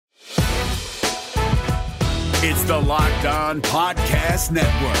It's the Locked On Podcast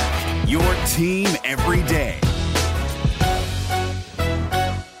Network, your team every day.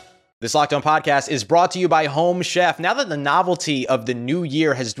 This Locked On Podcast is brought to you by Home Chef. Now that the novelty of the new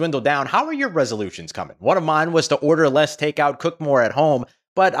year has dwindled down, how are your resolutions coming? One of mine was to order less takeout, cook more at home,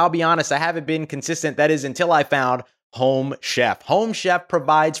 but I'll be honest, I haven't been consistent. That is until I found Home Chef. Home Chef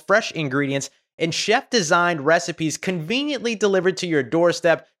provides fresh ingredients and chef-designed recipes conveniently delivered to your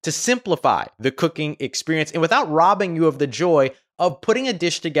doorstep to simplify the cooking experience and without robbing you of the joy of putting a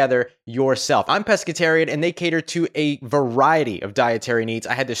dish together yourself. I'm pescatarian and they cater to a variety of dietary needs.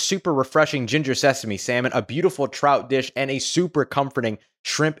 I had this super refreshing ginger sesame salmon, a beautiful trout dish, and a super comforting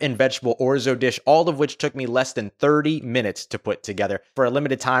shrimp and vegetable orzo dish, all of which took me less than 30 minutes to put together. For a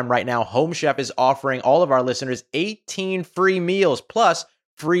limited time right now, Home Chef is offering all of our listeners 18 free meals plus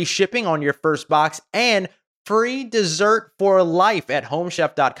free shipping on your first box and free dessert for life at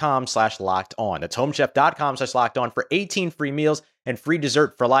homechef.com/lockedon. That's homechef.com/lockedon for 18 free meals and free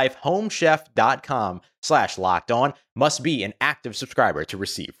dessert for life. Homechef.com/lockedon. Must be an active subscriber to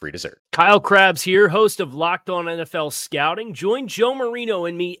receive free dessert. Kyle Krabs here, host of Locked On NFL Scouting. Join Joe Marino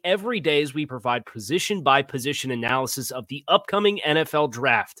and me every day as we provide position-by-position analysis of the upcoming NFL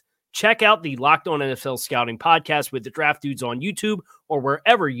Draft. Check out the Locked On NFL Scouting podcast with the Draft Dudes on YouTube or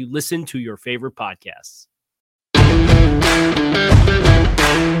wherever you listen to your favorite podcasts.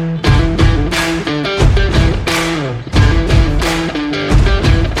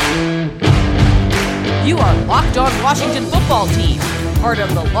 You are Locked On Washington Football Team, part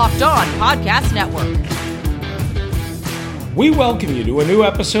of the Locked On Podcast Network. We welcome you to a new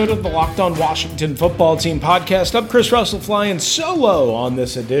episode of the Locked On Washington Football Team podcast. I'm Chris Russell flying solo on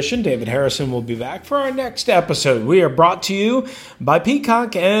this edition. David Harrison will be back for our next episode. We are brought to you by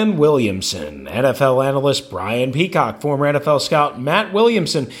Peacock and Williamson. NFL analyst Brian Peacock, former NFL scout Matt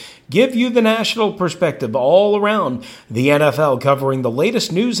Williamson, give you the national perspective all around the NFL, covering the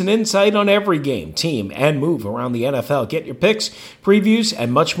latest news and insight on every game, team, and move around the NFL. Get your picks, previews,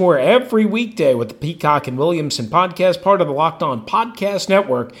 and much more every weekday with the Peacock and Williamson podcast, part of the Locked On Podcast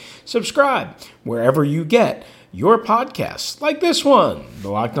Network. Subscribe wherever you get your podcasts, like this one, the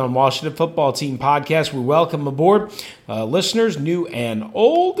Locked On Washington Football Team podcast. We welcome aboard listeners, new and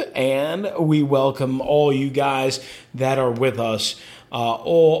old, and we welcome all you guys that are with us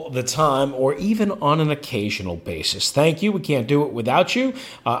all the time, or even on an occasional basis. Thank you. We can't do it without you.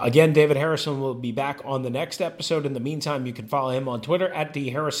 Again, David Harrison will be back on the next episode. In the meantime, you can follow him on Twitter at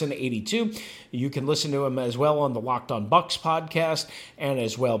DHarrison82. You can listen to him as well on the Locked On Bucks podcast and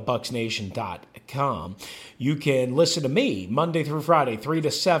as well BucksNation.com. You can listen to me Monday through Friday, 3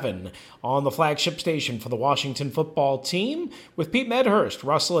 to 7 on the flagship station for the Washington Football Team with Pete Medhurst,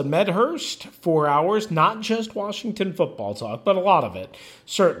 Russell and Medhurst, 4 hours, not just Washington football talk, but a lot of it,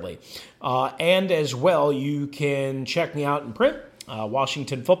 certainly. And as well, you can check me out in print,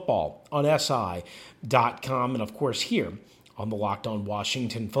 Washington Football on SI.com, and of course here on the Locked On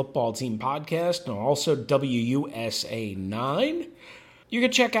Washington Football Team podcast, and also WUSA 9. You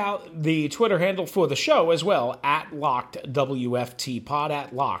can check out the Twitter handle for the show as well, at Locked WFT Pod,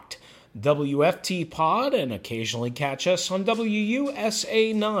 at Locked WFT Pod, and occasionally catch us on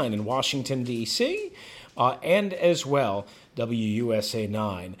WUSA 9 in Washington, D.C., and as well,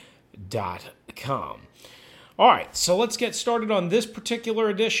 WUSA9.com. All right, so let's get started on this particular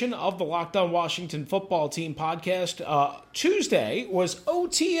edition of the Locked On Washington Football Team podcast. Tuesday was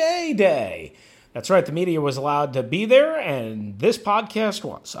OTA day. That's right, the media was allowed to be there, and this podcast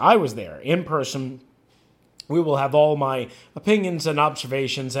was. I was there in person. We will have all my opinions and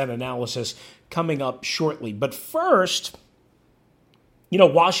observations and analysis coming up shortly. But first,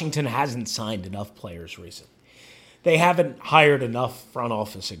 Washington hasn't signed enough players recently. They haven't hired enough front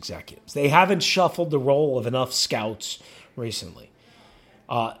office executives. They haven't shuffled the role of enough scouts recently.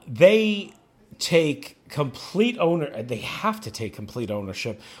 They have to take complete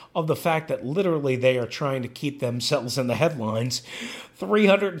ownership of the fact that literally they are trying to keep themselves in the headlines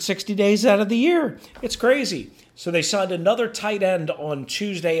 360 days out of the year. It's crazy. So they signed another tight end on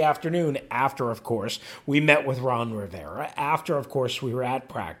Tuesday afternoon after, of course, we met with Ron Rivera, after, of course, we were at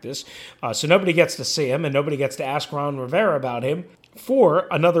practice. So nobody gets to see him and nobody gets to ask Ron Rivera about him for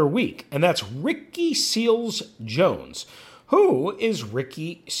another week. And that's Ricky Seals-Jones. Who is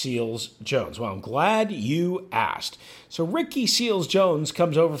Ricky Seals-Jones? Well, I'm glad you asked. So Ricky Seals-Jones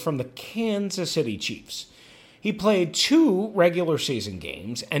comes over from the Kansas City Chiefs. He played 2 regular season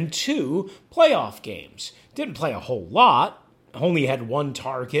games and 2 playoff games. Didn't play a whole lot. Only had 1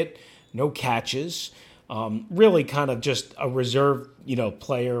 target, no catches. Really kind of just a reserve,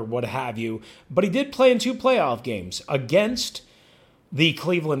 player, what have you. But he did play in 2 playoff games against the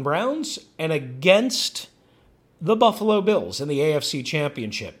Cleveland Browns and against the Buffalo Bills in the AFC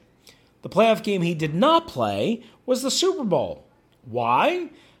Championship. The playoff game he did not play was the Super Bowl. Why?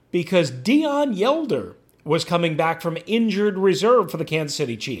 Because Dion Yelder was coming back from injured reserve for the Kansas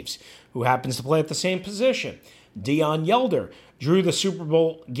City Chiefs, who happens to play at the same position. Dion Yelder drew the Super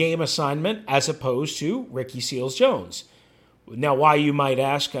Bowl game assignment as opposed to Ricky Seals-Jones. Now, why, you might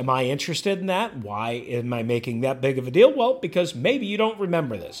ask, am I interested in that? Why am I making that big of a deal? Well, because maybe you don't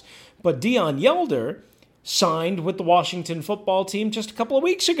remember this. But Dion Yelder signed with the Washington football team just a couple of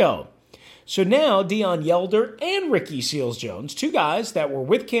weeks ago. So now Dion Yelder and Ricky Seals-Jones, two guys that were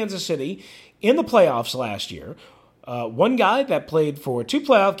with Kansas City in the playoffs last year, one guy that played for 2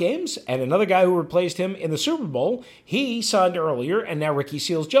 playoff games and another guy who replaced him in the Super Bowl, he signed earlier, and now Ricky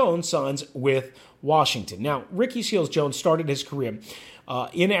Seals-Jones signs with Washington. Now, Ricky Seals-Jones started his career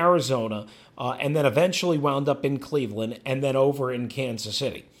in Arizona and then eventually wound up in Cleveland and then over in Kansas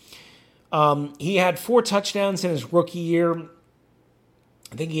City. He had 4 touchdowns in his rookie year.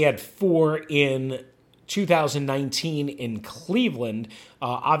 I think he had 4 in 2019 in Cleveland,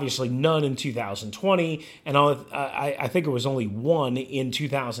 obviously none in 2020, and I think it was only 1 in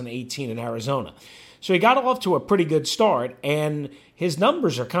 2018 in Arizona. So he got off to a pretty good start, and his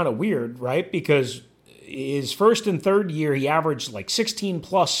numbers are kind of weird, right? Because his first and third year, he averaged like 16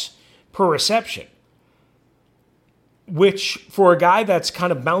 plus per reception, which for a guy that's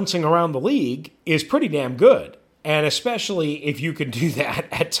kind of bouncing around the league is pretty damn good. And especially if you can do that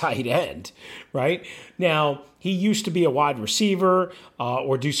at tight end, right? Now, he used to be a wide receiver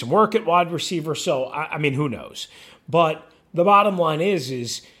or do some work at wide receiver. So, I mean, who knows? But the bottom line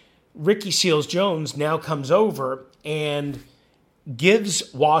is Ricky Seals-Jones now comes over and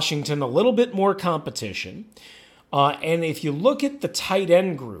gives Washington a little bit more competition. And if you look at the tight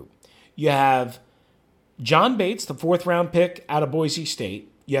end group, you have John Bates, the 4th-round pick out of Boise State.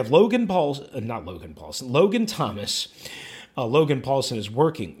 You have Logan Thomas. Logan Paulson is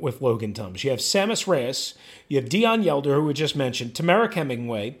working with Logan Thomas. You have Sammis Reyes. You have Dion Yelder, who we just mentioned. Tamara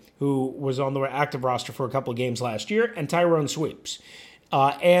Hemingway, who was on the active roster for a couple of games last year. And Tyrone Sweeps.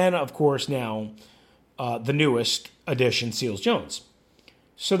 And, of course, now the newest addition, Seals-Jones.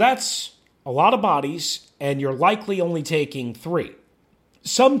 So that's a lot of bodies, and you're likely only taking 3.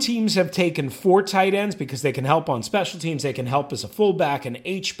 Some teams have taken 4 tight ends because they can help on special teams. They can help as a fullback, an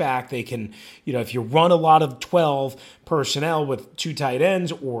H-back. They can, if you run a lot of 12 personnel with 2 tight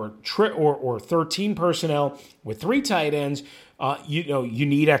ends or 13 personnel with 3 tight ends, you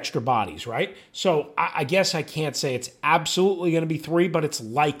need extra bodies, right? So I guess I can't say it's absolutely going to be 3, but it's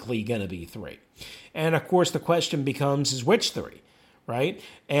likely going to be 3. And, of course, the question becomes is which 3, right?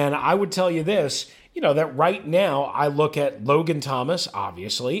 And I would tell you this, that right now I look at Logan Thomas,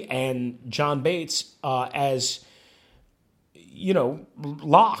 obviously, and John Bates as,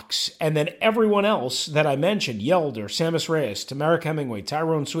 locks. And then everyone else that I mentioned, Yelder, Sammis Reyes, Tamara Hemingway,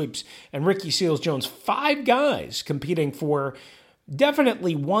 Tyrone Sweeps, and Ricky Seals-Jones, 5 guys competing for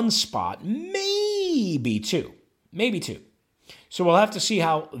definitely 1 spot, maybe 2. So we'll have to see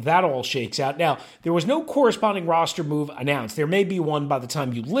how that all shakes out. Now, there was no corresponding roster move announced. There may be one by the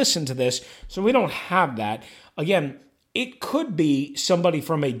time you listen to this, so we don't have that. Again, it could be somebody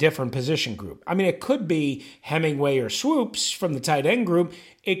from a different position group. I mean, it could be Hemingway or Swoops from the tight end group.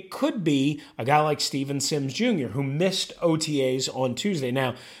 It could be a guy like Steven Sims Jr., who missed OTAs on Tuesday.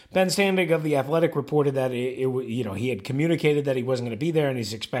 Now, Ben Standig of The Athletic reported that he had communicated that he wasn't going to be there and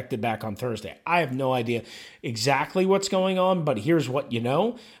he's expected back on Thursday. I have no idea exactly what's going on, but here's what you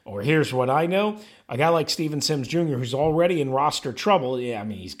know, or here's what I know. A guy like Steven Sims Jr., who's already in roster trouble,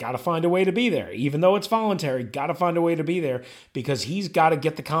 he's got to find a way to be there. Even though it's voluntary, got to find a way to be there because he's got to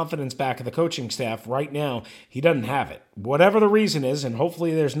get the confidence back of the coaching staff. Right now, he doesn't have it. Whatever the reason is, and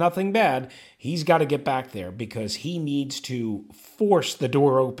hopefully there's nothing bad, he's got to get back there because he needs to force the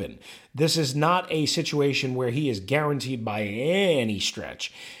door open. This is not a situation where he is guaranteed by any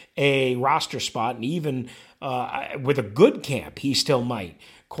stretch a roster spot, and even with a good camp, he still might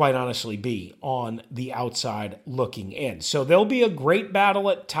quite honestly be on the outside looking in. So there'll be a great battle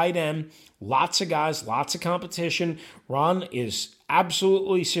at tight end. Lots of guys, lots of competition. Ron is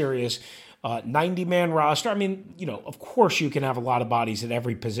absolutely serious. 90-man roster. I mean, of course you can have a lot of bodies at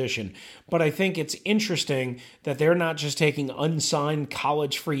every position, but I think it's interesting that they're not just taking unsigned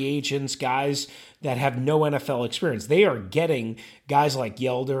college free agents, guys that have no NFL experience. They are getting guys like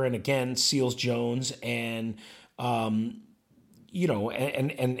Yelder and, again, Seals-Jones and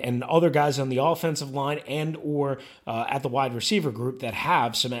and other guys on the offensive line and or at the wide receiver group that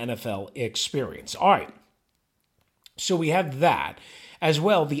have some NFL experience. All right, so we have that. As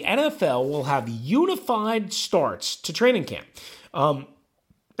well, the NFL will have unified starts to training camp. And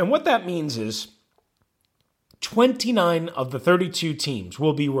what that means is 29 of the 32 teams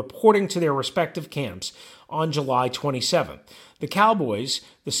will be reporting to their respective camps on July 27th. The Cowboys,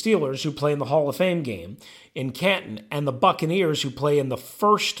 the Steelers, who play in the Hall of Fame game in Canton, and the Buccaneers, who play in the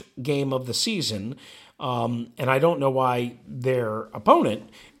first game of the season, and I don't know why their opponent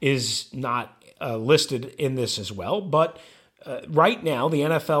is not listed in this as well, but right now the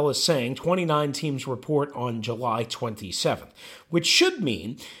NFL is saying 29 teams report on July 27th, which should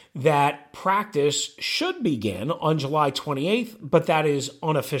mean that practice should begin on July 28th, but that is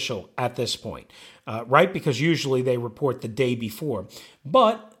unofficial at this point, right? Because usually they report the day before.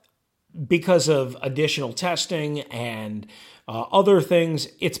 But because of additional testing and other things,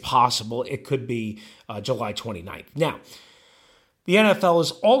 it's possible it could be July 29th. Now, the NFL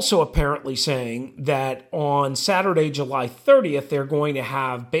is also apparently saying that on Saturday, July 30th, they're going to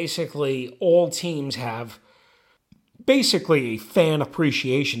have basically all teams have basically a fan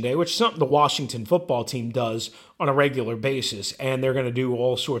appreciation day, which is something the Washington football team does on a regular basis. And they're going to do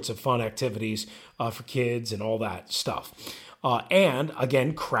all sorts of fun activities for kids and all that stuff. And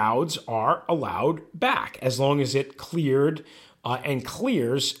again, crowds are allowed back as long as it cleared and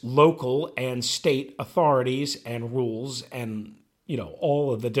clears local and state authorities and rules and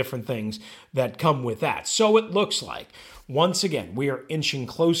all of the different things that come with that. So it looks like, once again, we are inching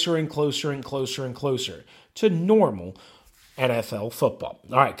closer and closer and closer and closer to normal NFL football.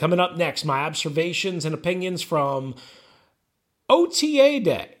 All right, coming up next, my observations and opinions from OTA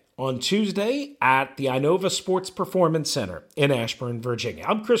Day on Tuesday at the Inova Sports Performance Center in Ashburn, Virginia.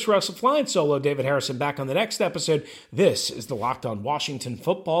 I'm Chris Russell, flying solo. David Harrison back on the next episode. This is the Locked On Washington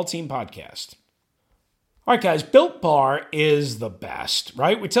Football Team podcast. All right, guys, Built Bar is the best,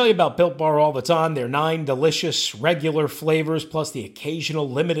 right? We tell you about Built Bar all the time. They're 9 delicious regular flavors plus the occasional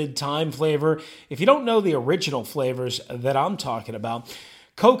limited time flavor. If you don't know the original flavors that I'm talking about,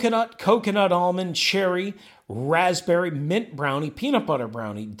 coconut almond, cherry, raspberry, mint brownie, peanut butter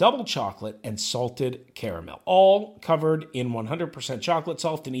brownie, double chocolate, and salted caramel. All covered in 100% chocolate,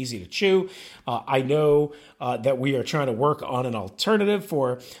 soft and easy to chew. I know that we are trying to work on an alternative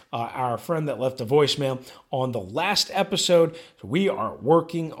for our friend that left a voicemail on the last episode. So we are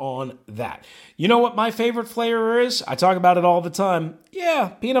working on that. You know what my favorite flavor is? I talk about it all the time. Yeah,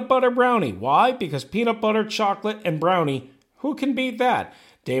 peanut butter brownie. Why? Because peanut butter, chocolate, and brownie, who can beat that?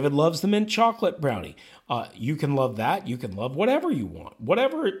 David loves the mint chocolate brownie. You can love that. You can love whatever you want.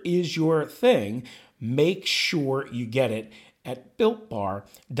 Whatever is your thing, make sure you get it at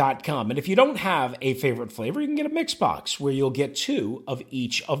BuiltBar.com. And if you don't have a favorite flavor, you can get a mix box where you'll get 2 of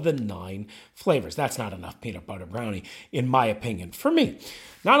each of the 9 flavors. That's not enough peanut butter brownie, in my opinion, for me.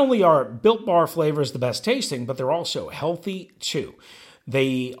 Not only are Built Bar flavors the best tasting, but they're also healthy too.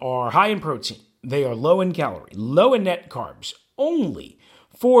 They are high in protein. They are low in calorie, low in net carbs, only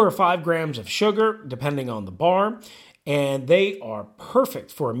 4 or 5 grams of sugar, depending on the bar, and they are perfect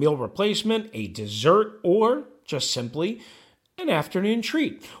for a meal replacement, a dessert, or just simply an afternoon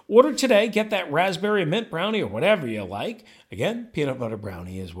treat. Order today, get that raspberry mint brownie or whatever you like. Again, peanut butter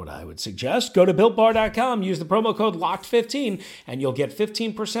brownie is what I would suggest. Go to BuiltBar.com, use the promo code LOCKED15, and you'll get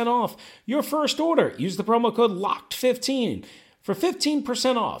 15% off your first order. Use the promo code LOCKED15 for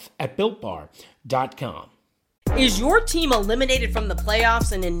 15% off at BuiltBar.com. Is your team eliminated from the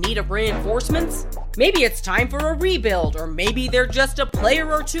playoffs and in need of reinforcements? Maybe it's time for a rebuild, or maybe they're just a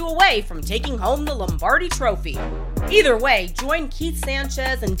player or 2 away from taking home the Lombardi Trophy. Either way, join Keith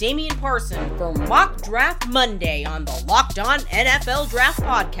Sanchez and Damian Parson for Mock Draft Monday on the Locked On NFL Draft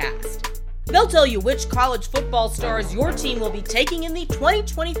Podcast. They'll tell you which college football stars your team will be taking in the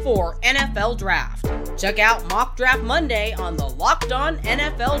 2024 NFL Draft. Check out Mock Draft Monday on the Locked On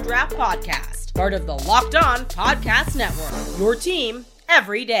NFL Draft Podcast. Part of the Locked On Podcast Network. Your team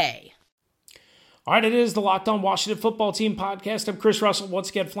every day. All right, it is the Locked On Washington Football Team podcast. I'm Chris Russell, once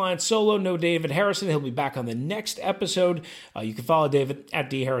again flying solo. No David Harrison. He'll be back on the next episode. You can follow David at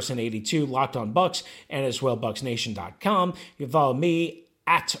DHarrison82, Locked On Bucks, and as well BucksNation.com. You can follow me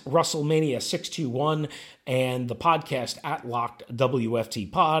at WrestleMania621 and the podcast at Locked WFT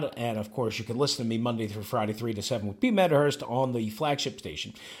Pod. And of course, you can listen to me Monday through Friday, 3 to 7 with Pete Medhurst on the flagship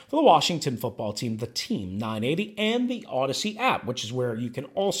station for the Washington Football Team, the Team 980, and the Odyssey app, which is where you can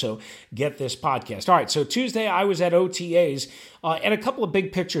also get this podcast. All right, so Tuesday I was at OTAs and a couple of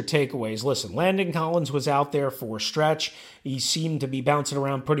big picture takeaways. Listen, Landon Collins was out there for a stretch. He seemed to be bouncing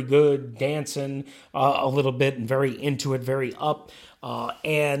around pretty good, dancing a little bit and very into it, very up.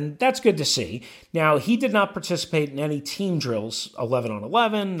 And that's good to see. Now, he did not participate in any team drills,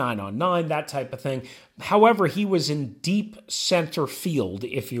 11-on-11, 9-on-9, that type of thing. However, he was in deep center field,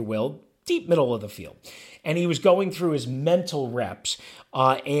 if you will, deep middle of the field. And he was going through his mental reps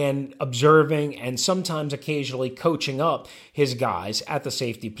and observing and sometimes occasionally coaching up his guys at the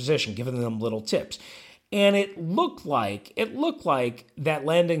safety position, giving them little tips. And it looked like that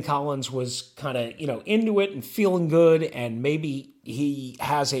Landon Collins was kind of, into it and feeling good, and maybe he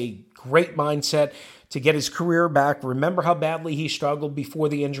has a great mindset to get his career back. Remember how badly he struggled before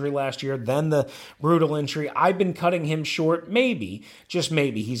the injury last year, then the brutal injury. I've been cutting him short. Maybe, just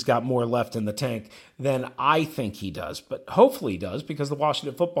maybe, he's got more left in the tank than I think he does. But hopefully he does, because the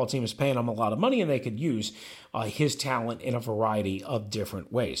Washington football team is paying him a lot of money and they could use his talent in a variety of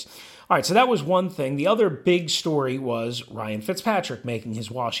different ways. All right, so that was one thing. The other big story was Ryan Fitzpatrick making his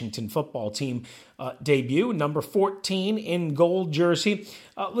Washington football team debut, number 14 in gold jersey.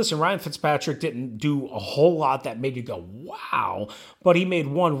 Listen, Ryan Fitzpatrick didn't do a whole lot that made you go, wow, but he made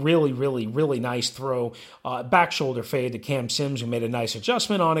one really, really, really nice throw, back shoulder fade to Cam Sims, who made a nice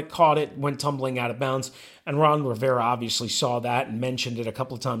adjustment on it, caught it, went tumbling out of bounds, and Ron Rivera obviously saw that and mentioned it a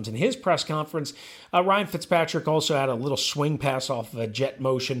couple of times in his press conference. Ryan Fitzpatrick also had a little swing pass off of a jet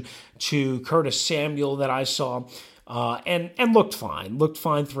motion to Curtis Samuel that I saw. And looked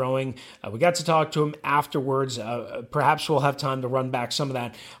fine throwing. We got to talk to him afterwards. Perhaps we'll have time to run back some of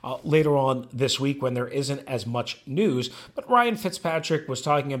that later on this week when there isn't as much news. But Ryan Fitzpatrick was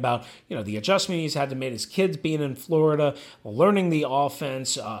talking about, the adjustment he's had to make, his kids being in Florida, learning the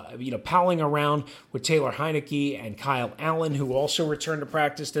offense, palling around with Taylor Heineke and Kyle Allen, who also returned to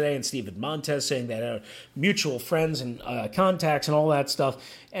practice today, and Steven Montez, saying that mutual friends and contacts and all that stuff.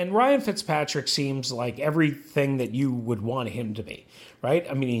 And Ryan Fitzpatrick seems like everything that you would want him to be, right?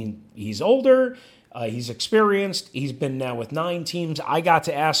 I mean, he's older, he's experienced, he's been now with 9 teams. I got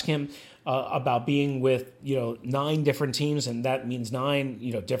to ask him about being with, 9 different teams, and that means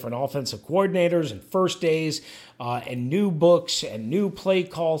 9, different offensive coordinators and first days and new books and new play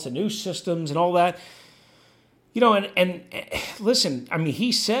calls and new systems and all that. And listen, I mean,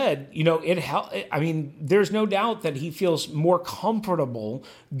 he said, it helped. I mean, there's no doubt that he feels more comfortable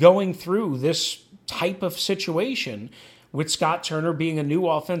going through this type of situation with Scott Turner being a new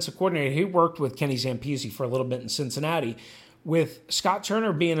offensive coordinator. He worked with Kenny Zampese for a little bit in Cincinnati. With Scott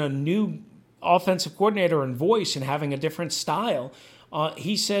Turner being a new offensive coordinator and voice and having a different style,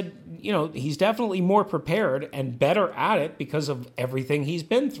 he said, he's definitely more prepared and better at it because of everything he's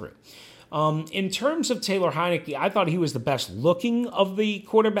been through. In terms of Taylor Heineke, I thought he was the best looking of the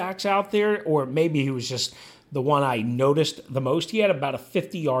quarterbacks out there, or maybe he was just the one I noticed the most. He had about a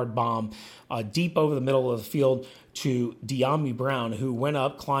 50-yard bomb deep over the middle of the field to De'Ami Brown, who went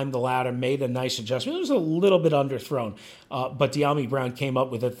up, climbed the ladder, made a nice adjustment. It was a little bit underthrown, but De'Ami Brown came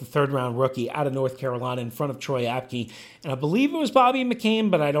up with it, the third-round rookie out of North Carolina in front of Troy Apke. And I believe it was Bobby McCain,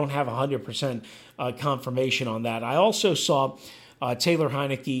 but I don't have 100% confirmation on that. I also saw Taylor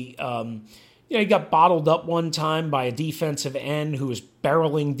Heineke, he got bottled up one time by a defensive end who was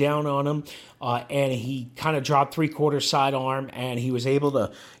barreling down on him, and he kind of dropped three-quarter sidearm, and he was able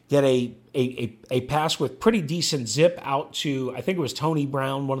to get a pass with pretty decent zip out to, I think it was Tony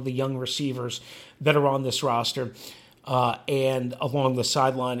Brown, one of the young receivers that are on this roster. And along the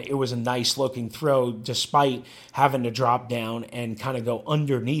sideline, it was a nice-looking throw despite having to drop down and kind of go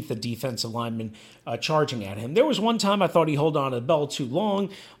underneath the defensive lineman charging at him. There was one time I thought he held on to the ball too long.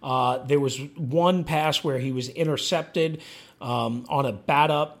 There was one pass where he was intercepted on a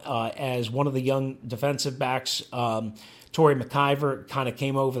bat-up as one of the young defensive backs, Torrey McIver, kind of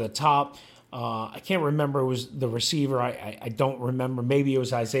came over the top. I can't remember who was the receiver. I don't remember. Maybe it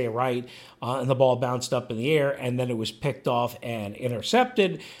was Isaiah Wright, and the ball bounced up in the air, and then it was picked off and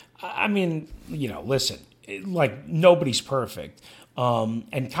intercepted. I mean, listen, like nobody's perfect.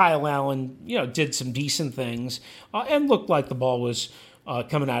 And Kyle Allen, did some decent things and looked like the ball was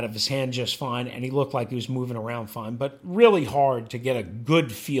coming out of his hand just fine, and he looked like he was moving around fine, but really hard to get a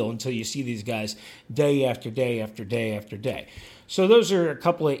good feel until you see these guys day after day after day after day. So those are a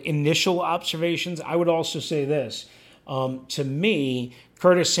couple of initial observations. I would also say this. To me,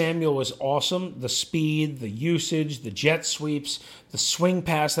 Curtis Samuel was awesome. The speed, the usage, the jet sweeps, the swing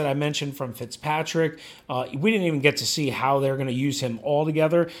pass that I mentioned from Fitzpatrick. We didn't even get to see how they're going to use him all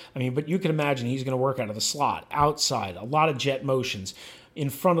together. I mean, but you can imagine he's going to work out of the slot, outside, a lot of jet motions, in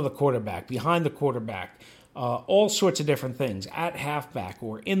front of the quarterback, behind the quarterback, all sorts of different things, at halfback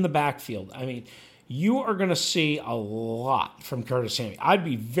or in the backfield. I mean, you are going to see a lot from Curtis Samuel. I'd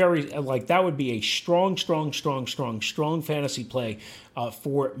be that would be a strong fantasy play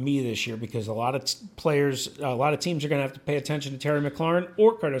for me this year, because a lot of teams are going to have to pay attention to Terry McLaurin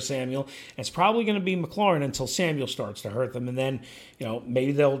or Curtis Samuel. It's probably going to be McLaurin until Samuel starts to hurt them, and then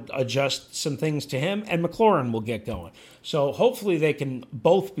maybe they'll adjust some things to him, and McLaurin will get going. So hopefully they can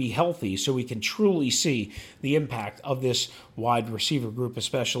both be healthy, so we can truly see the impact of this wide receiver group,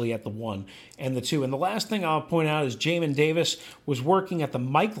 especially at the 1 and the 2. And the last thing I'll point out is Jamin Davis was working at the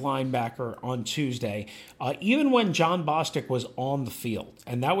Mike linebacker on Tuesday, even when John Bostic was on the field.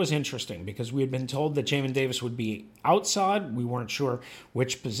 And that was interesting, because we had been told that Jamin Davis would be outside. We weren't sure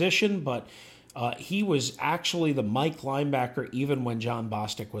which position, but he was actually the Mike linebacker even when John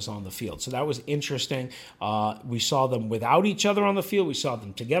Bostic was on the field. So that was interesting. We saw them without each other on the field. We saw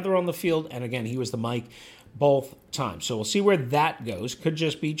them together on the field. And again, he was the Mike both times. So we'll see where that goes. Could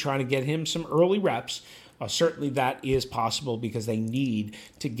just be trying to get him some early reps. Certainly that is possible, because they need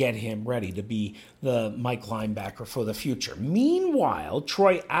to get him ready to be the Mike linebacker for the future. Meanwhile,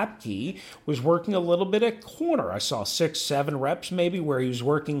 Troy Apke was working a little bit at corner. I saw 6-7 reps maybe where he was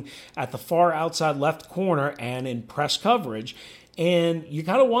working at the far outside left corner and in press coverage. And you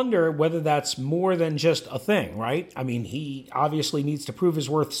kind of wonder whether that's more than just a thing, right? I mean, he obviously needs to prove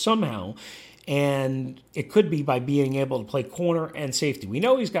his worth somehow. And it could be by being able to play corner and safety. We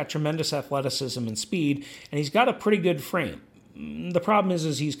know he's got tremendous athleticism and speed, and he's got a pretty good frame. The problem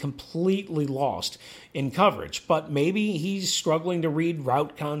is he's completely lost in coverage, but maybe he's struggling to read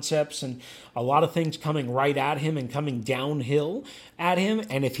route concepts and a lot of things coming right at him and coming downhill at him.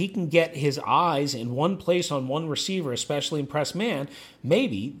 And if he can get his eyes in one place on one receiver, especially in press man,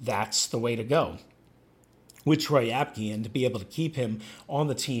 maybe that's the way to go with Troy Apke, and to be able to keep him on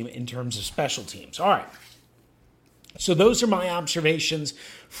the team in terms of special teams. All right. So those are my observations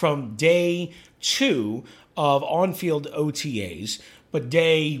from day 2 of on-field OTAs, but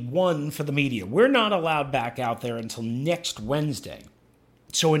day 1 for the media. We're not allowed back out there until next Wednesday.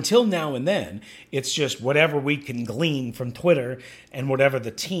 So until now and then, it's just whatever we can glean from Twitter and whatever the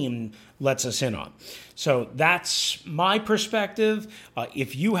team lets us in on. So that's my perspective.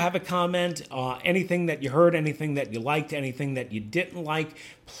 If you have a comment, anything that you heard, anything that you liked, anything that you didn't like,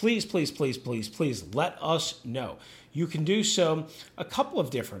 please let us know. You can do so a couple of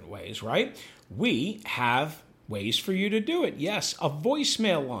different ways, right? We have ways for you to do it. Yes, a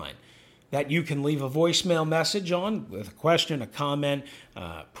voicemail line that you can leave a voicemail message on with a question, a comment,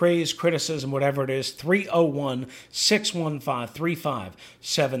 praise, criticism, whatever it is. 301-615-3577,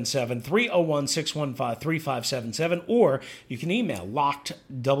 301-615-3577, or you can email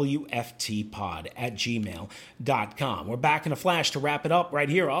lockedwftpod@gmail.com. We're back in a flash to wrap it up right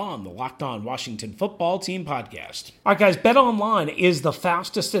here on the Locked On Washington Football Team podcast. All right, guys, BetOnline is the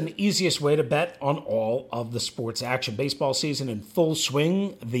fastest and easiest way to bet on all of the sports action. Baseball season in full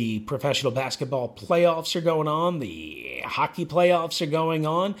swing. The professional basketball playoffs are going on. The hockey playoffs are going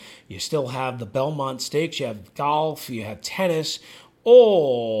on. You still have the Belmont Stakes. You have golf. You have tennis.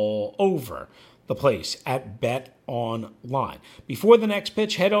 All over the place at BetOnline. Before the next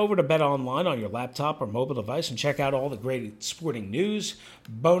pitch, head over to BetOnline on your laptop or mobile device and check out all the great sporting news,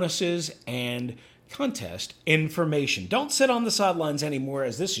 bonuses, and contest information. Don't sit on the sidelines anymore,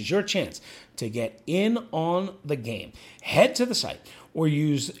 as this is your chance to get in on the game. Head to the site or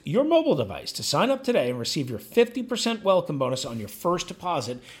use your mobile device to sign up today and receive your 50% welcome bonus on your first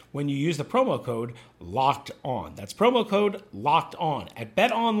deposit when you use the promo code LOCKEDON. That's promo code LOCKEDON at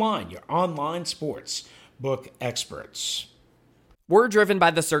BetOnline, your online sports book experts. We're driven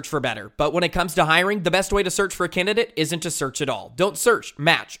by the search for better, but when it comes to hiring, the best way to search for a candidate isn't to search at all. Don't search,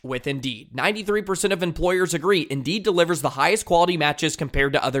 match with Indeed. 93% of employers agree Indeed delivers the highest quality matches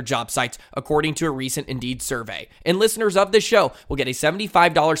compared to other job sites, according to a recent Indeed survey. And listeners of this show will get a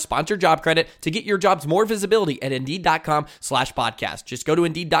 $75 sponsored job credit to get your jobs more visibility at Indeed.com/podcast. Just go to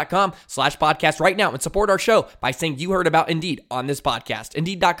Indeed.com/podcast right now and support our show by saying you heard about Indeed on this podcast.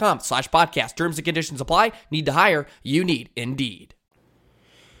 Indeed.com/podcast. Terms and conditions apply. Need to hire? You need Indeed.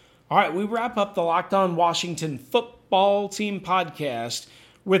 All right, we wrap up the Locked On Washington Football Team podcast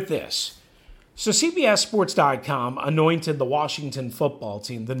with this. So CBSSports.com anointed the Washington Football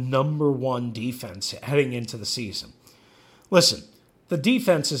Team the number 1 defense heading into the season. Listen, the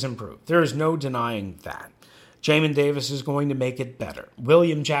defense has improved. There is no denying that. Jamin Davis is going to make it better.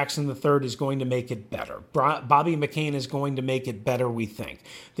 William Jackson III is going to make it better. Bobby McCain is going to make it better, we think.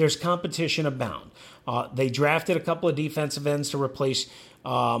 There's competition abound. They drafted a couple of defensive ends to replace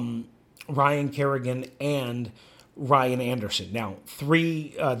Ryan Kerrigan and Ryan Anderson. Now,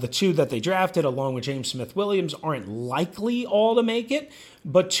 the 2 that they drafted, along with James Smith-Williams, aren't likely all to make it,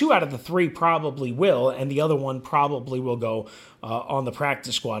 but 2 out of the 3 probably will, and the other one probably will go on the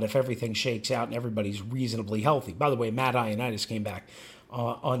practice squad if everything shakes out and everybody's reasonably healthy. By the way, Matt Ioannidis came back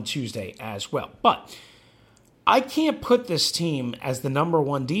on Tuesday as well. But I can't put this team as the number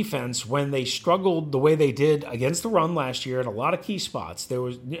 1 defense when they struggled the way they did against the run last year at a lot of key spots. There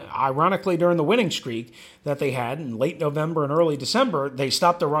was, ironically, during the winning streak that they had in late November and early December, they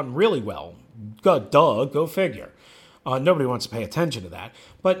stopped the run really well. Go figure. Nobody wants to pay attention to that.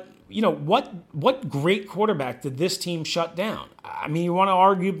 But, what great quarterback did this team shut down? I mean, you want to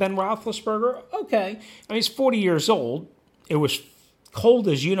argue Ben Roethlisberger? Okay. I mean, he's 40 years old. It was cold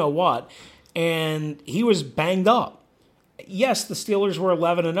as you know what. And he was banged up. Yes, the Steelers were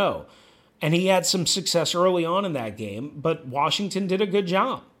 11-0, and he had some success early on in that game, but Washington did a good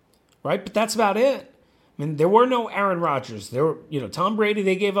job, right? But that's about it. I mean, there were no Aaron Rodgers. There were, Tom Brady,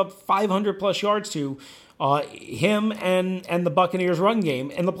 they gave up 500-plus yards to him and the Buccaneers' run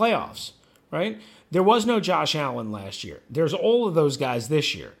game in the playoffs, right? There was no Josh Allen last year. There's all of those guys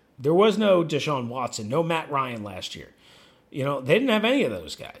this year. There was no Deshaun Watson, no Matt Ryan last year. They didn't have any of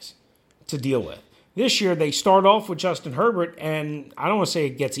those guys to deal with. This year, they start off with Justin Herbert, and I don't want to say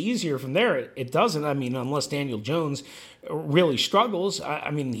it gets easier from there. It doesn't. I mean, unless Daniel Jones really struggles. I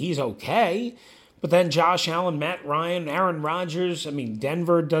mean, he's okay. But then Josh Allen, Matt Ryan, Aaron Rodgers. I mean,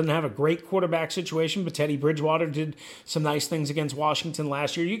 Denver doesn't have a great quarterback situation, but Teddy Bridgewater did some nice things against Washington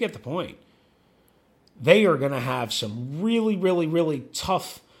last year. You get the point. They are going to have some really, really, really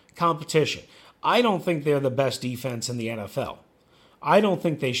tough competition. I don't think they're the best defense in the NFL. I don't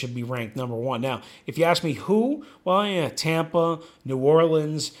think they should be ranked number 1. Now, if you ask me who, well, yeah, Tampa, New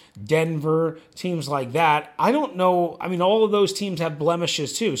Orleans, Denver, teams like that. I don't know. I mean, all of those teams have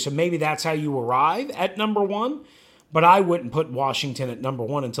blemishes too, so maybe that's how you arrive at number 1. But I wouldn't put Washington at number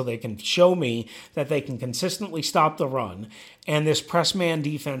 1 until they can show me that they can consistently stop the run. And this press man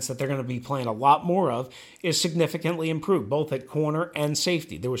defense that they're going to be playing a lot more of is significantly improved, both at corner and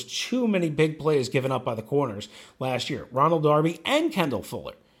safety. There was too many big plays given up by the corners last year, Ronald Darby and Kendall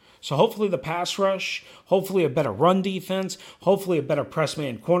Fuller. So hopefully the pass rush, hopefully a better run defense, hopefully a better press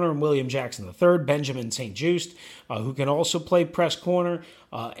man corner in William Jackson III, Benjamin St-Juste, who can also play press corner.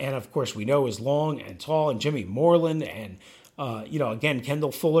 And of course we know is long and tall, and Jimmy Moreland, and again,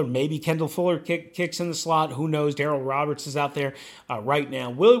 Kendall Fuller. Maybe Kendall Fuller kicks in the slot. Who knows? Darryl Roberts is out there right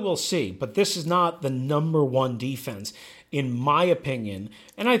now. We'll see. But this is not the number 1 defense, in my opinion,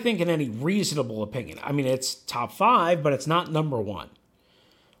 and I think in any reasonable opinion. I mean, it's top 5, but it's not number 1.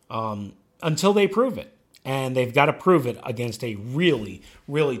 Until they prove it. And they've got to prove it against a really,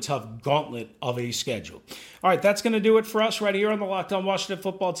 really tough gauntlet of a schedule. All right, that's going to do it for us right here on the Locked On Washington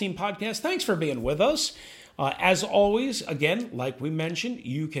Football Team podcast. Thanks for being with us. As always, again, like we mentioned,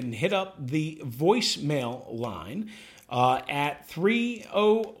 you can hit up the voicemail line at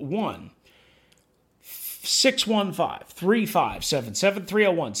 301 615-3577,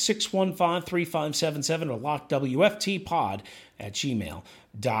 301-615-3577, or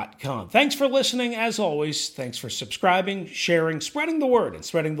LockWFTpod@gmail.com. Thanks for listening, as always. Thanks for subscribing, sharing, spreading the word, and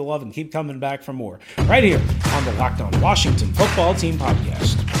spreading the love, and keep coming back for more right here on the Locked On Washington Football Team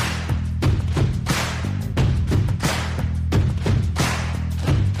podcast.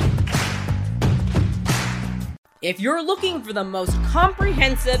 If you're looking for the most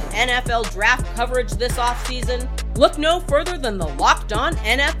comprehensive NFL draft coverage this offseason, look no further than the Locked On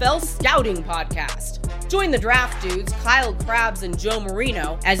NFL Scouting Podcast. Join the draft dudes, Kyle Krabs and Joe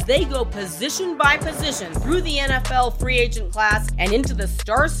Marino, as they go position by position through the NFL free agent class and into the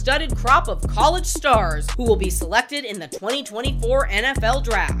star-studded crop of college stars who will be selected in the 2024 NFL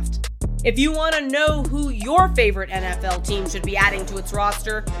Draft. If you want to know who your favorite NFL team should be adding to its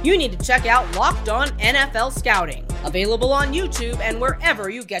roster, you need to check out Locked On NFL Scouting, available on YouTube and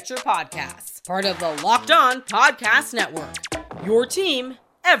wherever you get your podcasts. Part of the Locked On Podcast Network, your team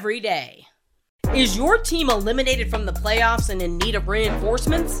every day. Is your team eliminated from the playoffs and in need of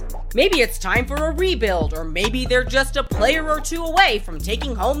reinforcements? Maybe it's time for a rebuild, or maybe they're just a player or two away from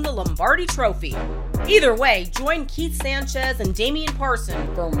taking home the Lombardi Trophy. Either way, join Keith Sanchez and Damian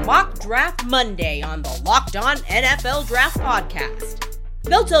Parson for Mock Draft Monday on the Locked On NFL Draft Podcast.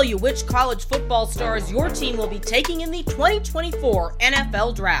 They'll tell you which college football stars your team will be taking in the 2024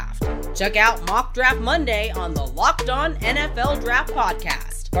 NFL Draft. Check out Mock Draft Monday on the Locked On NFL Draft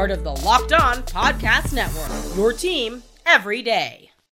Podcast, part of the Locked On Podcast Network, your team every day.